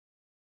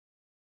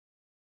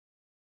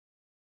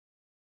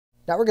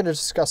Now we're going to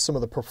discuss some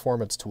of the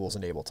performance tools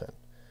in Ableton.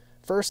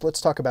 First,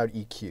 let's talk about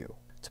EQ.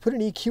 To put an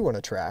EQ on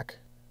a track,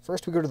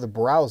 first we go to the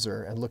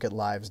browser and look at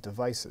Live's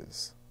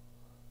devices.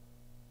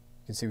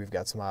 You can see we've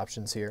got some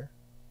options here.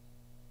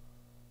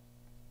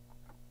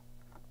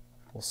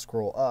 We'll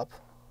scroll up,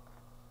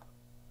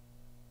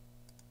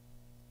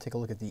 take a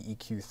look at the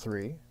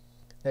EQ3.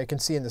 Now you can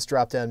see in this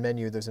drop-down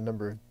menu there's a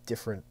number of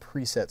different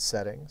preset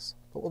settings,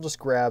 but we'll just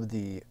grab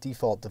the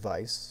default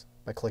device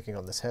by clicking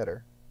on this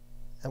header.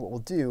 And what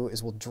we'll do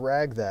is we'll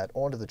drag that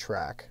onto the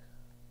track,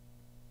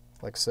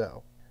 like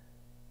so.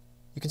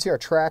 You can see our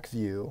track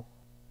view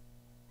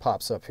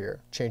pops up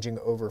here, changing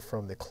over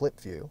from the clip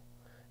view,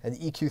 and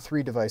the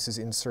EQ3 device is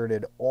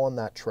inserted on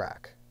that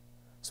track.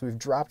 So we've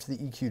dropped the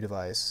EQ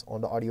device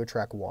onto audio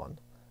track 1,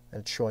 and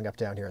it's showing up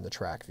down here in the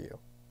track view.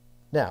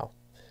 Now,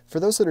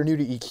 for those that are new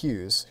to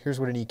EQs, here's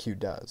what an EQ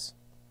does.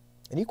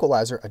 An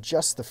equalizer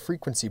adjusts the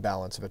frequency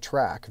balance of a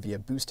track via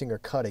boosting or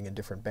cutting in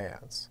different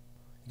bands.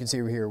 You can see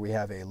here we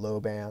have a low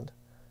band,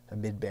 a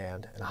mid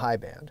band, and a high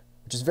band,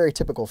 which is very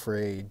typical for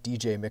a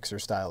DJ mixer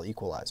style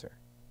equalizer.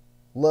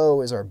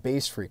 Low is our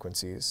bass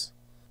frequencies,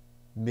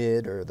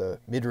 mid or the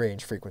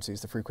mid-range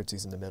frequencies, the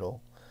frequencies in the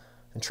middle,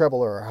 and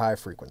treble are our high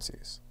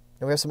frequencies.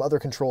 And we have some other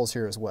controls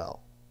here as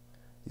well.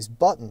 These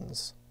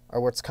buttons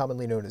are what's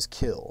commonly known as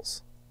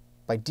kills.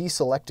 By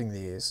deselecting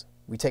these,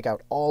 we take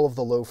out all of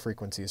the low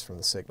frequencies from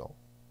the signal,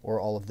 or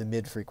all of the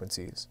mid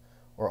frequencies,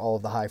 or all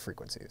of the high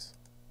frequencies.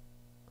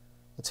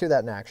 Let's hear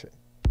that in action.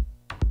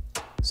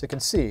 So you can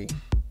see,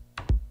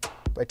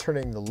 by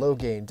turning the low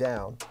gain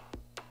down,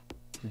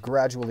 we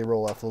gradually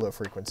roll off the low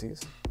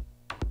frequencies.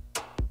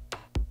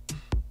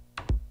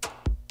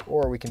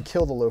 Or we can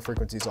kill the low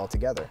frequencies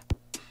altogether.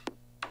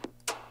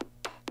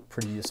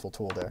 Pretty useful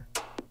tool there.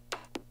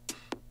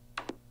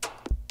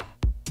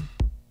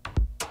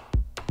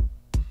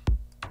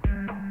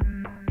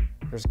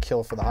 There's a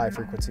kill for the high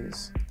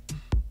frequencies.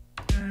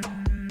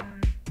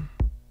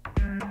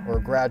 Or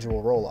a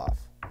gradual roll off.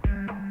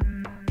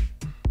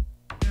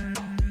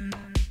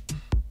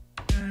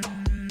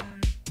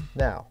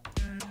 Now,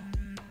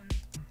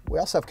 we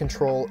also have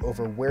control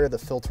over where the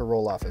filter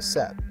roll-off is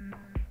set.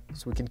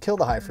 So we can kill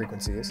the high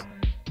frequencies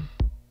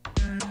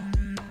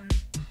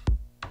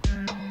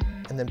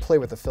and then play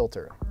with the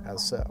filter,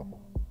 as so.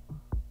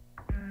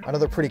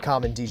 Another pretty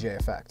common DJ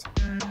effect.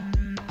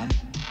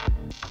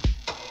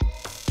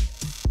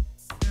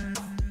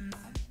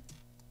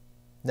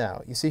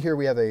 Now, you see here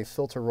we have a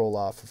filter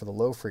roll-off for the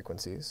low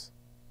frequencies,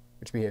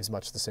 which behaves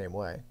much the same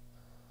way,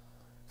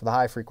 for the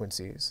high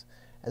frequencies.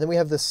 And then we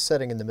have this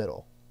setting in the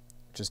middle,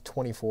 which is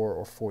 24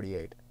 or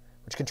 48,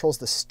 which controls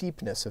the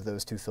steepness of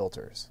those two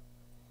filters.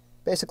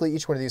 Basically,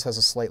 each one of these has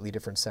a slightly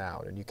different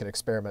sound, and you can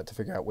experiment to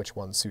figure out which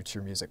one suits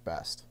your music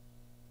best.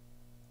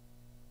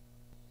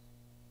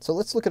 So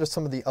let's look at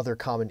some of the other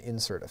common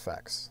insert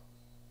effects.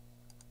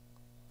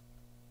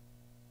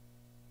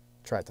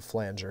 Try out the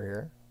flanger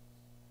here.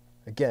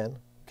 Again,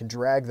 we can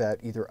drag that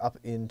either up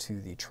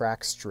into the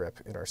track strip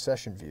in our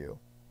session view,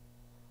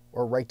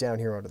 or right down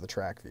here onto the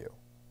track view.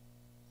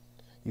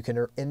 You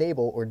can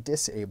enable or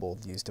disable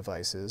these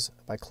devices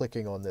by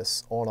clicking on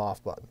this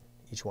on-off button.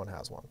 Each one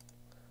has one.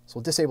 So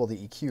we'll disable the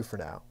EQ for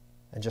now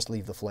and just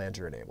leave the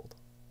flanger enabled.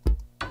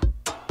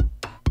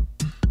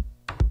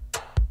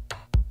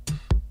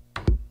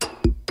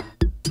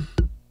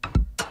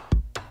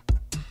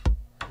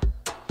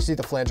 You see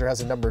the flanger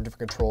has a number of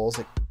different controls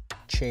that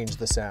change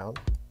the sound.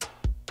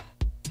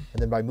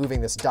 And then by moving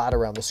this dot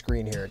around the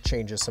screen here, it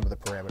changes some of the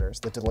parameters,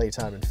 the delay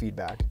time and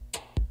feedback.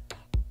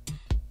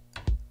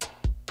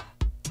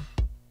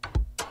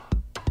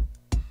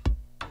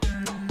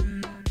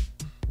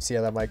 See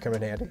how that might come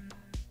in handy?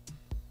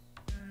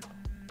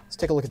 Let's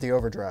take a look at the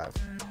overdrive.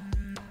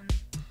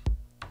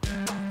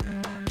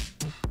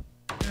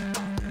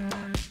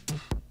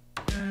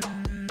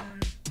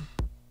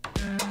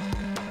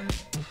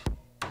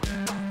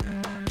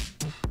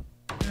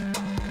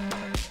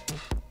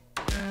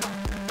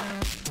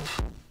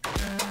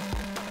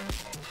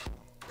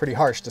 Pretty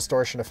harsh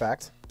distortion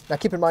effect. Now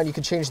keep in mind you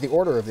can change the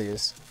order of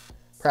these,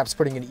 perhaps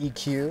putting an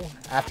EQ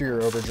after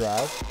your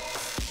overdrive.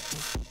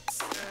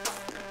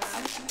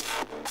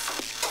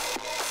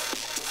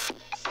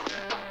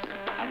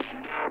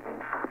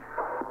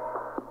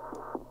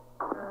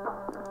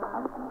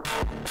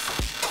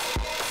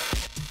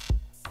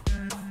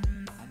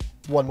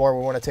 One more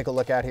we want to take a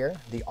look at here,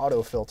 the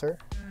auto filter.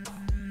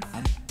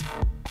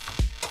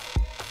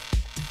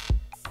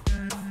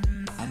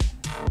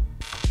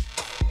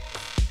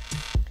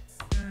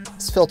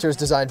 This filter is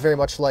designed very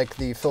much like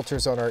the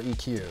filters on our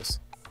EQs.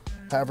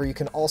 However, you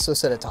can also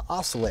set it to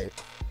oscillate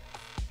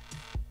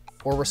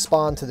or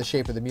respond to the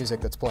shape of the music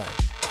that's playing.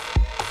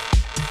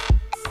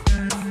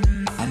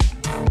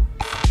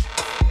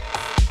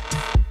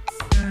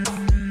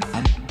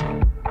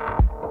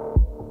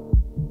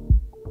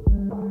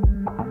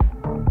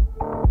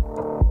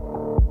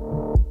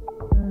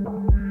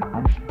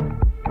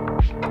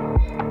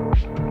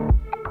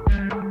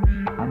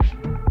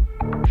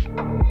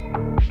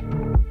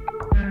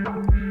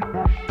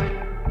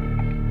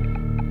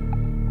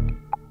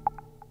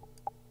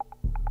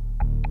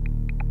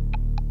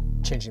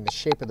 changing the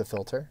shape of the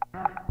filter,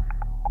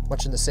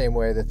 much in the same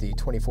way that the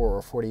 24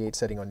 or 48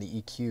 setting on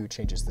the EQ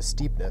changes the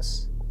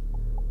steepness.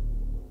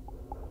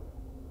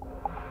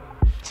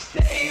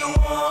 Say you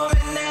want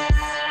me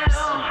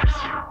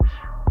now.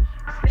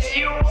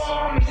 Say you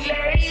want me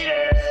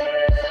later.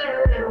 Say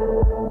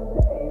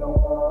you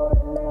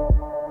want me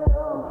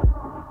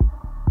now.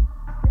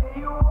 Say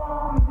you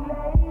want me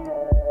later.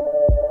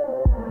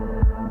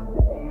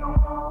 Say you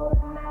want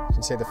me now. You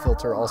can say the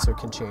filter also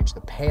can change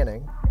the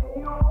panning. Say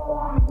you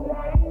want me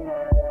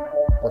later.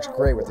 Works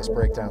great with this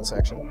breakdown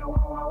section. Say you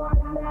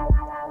want me now.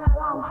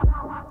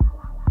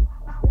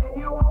 Say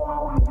you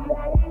want me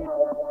later.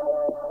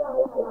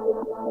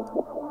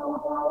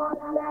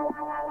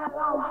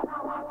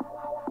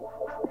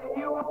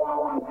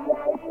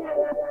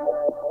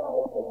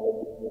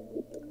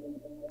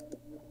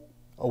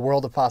 A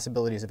world of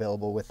possibilities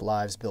available with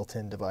Live's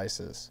built-in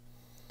devices.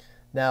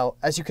 Now,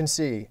 as you can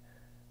see,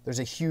 there's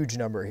a huge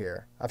number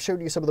here. I've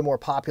showed you some of the more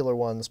popular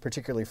ones,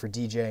 particularly for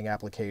DJing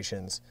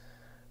applications,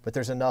 but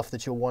there's enough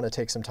that you'll want to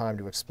take some time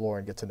to explore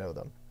and get to know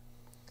them.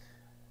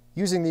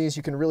 Using these,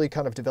 you can really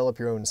kind of develop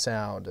your own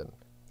sound and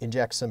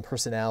inject some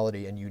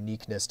personality and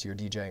uniqueness to your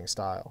DJing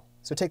style.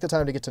 So take the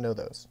time to get to know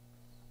those.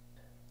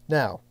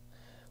 Now,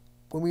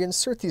 when we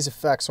insert these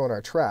effects on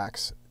our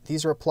tracks,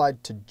 these are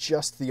applied to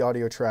just the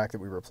audio track that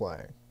we were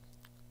playing.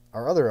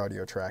 Our other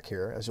audio track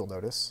here, as you'll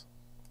notice,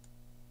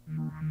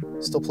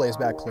 still plays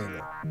back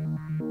cleanly.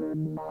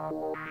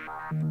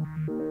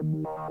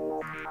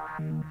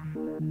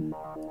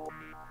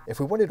 If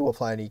we wanted to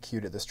apply an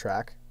EQ to this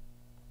track,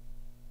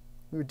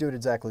 we would do it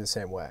exactly the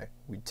same way.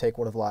 We'd take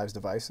one of Live's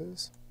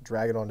devices,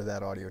 drag it onto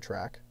that audio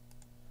track,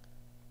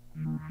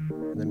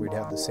 and then we'd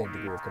have the same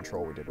degree of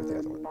control we did with the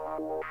other one.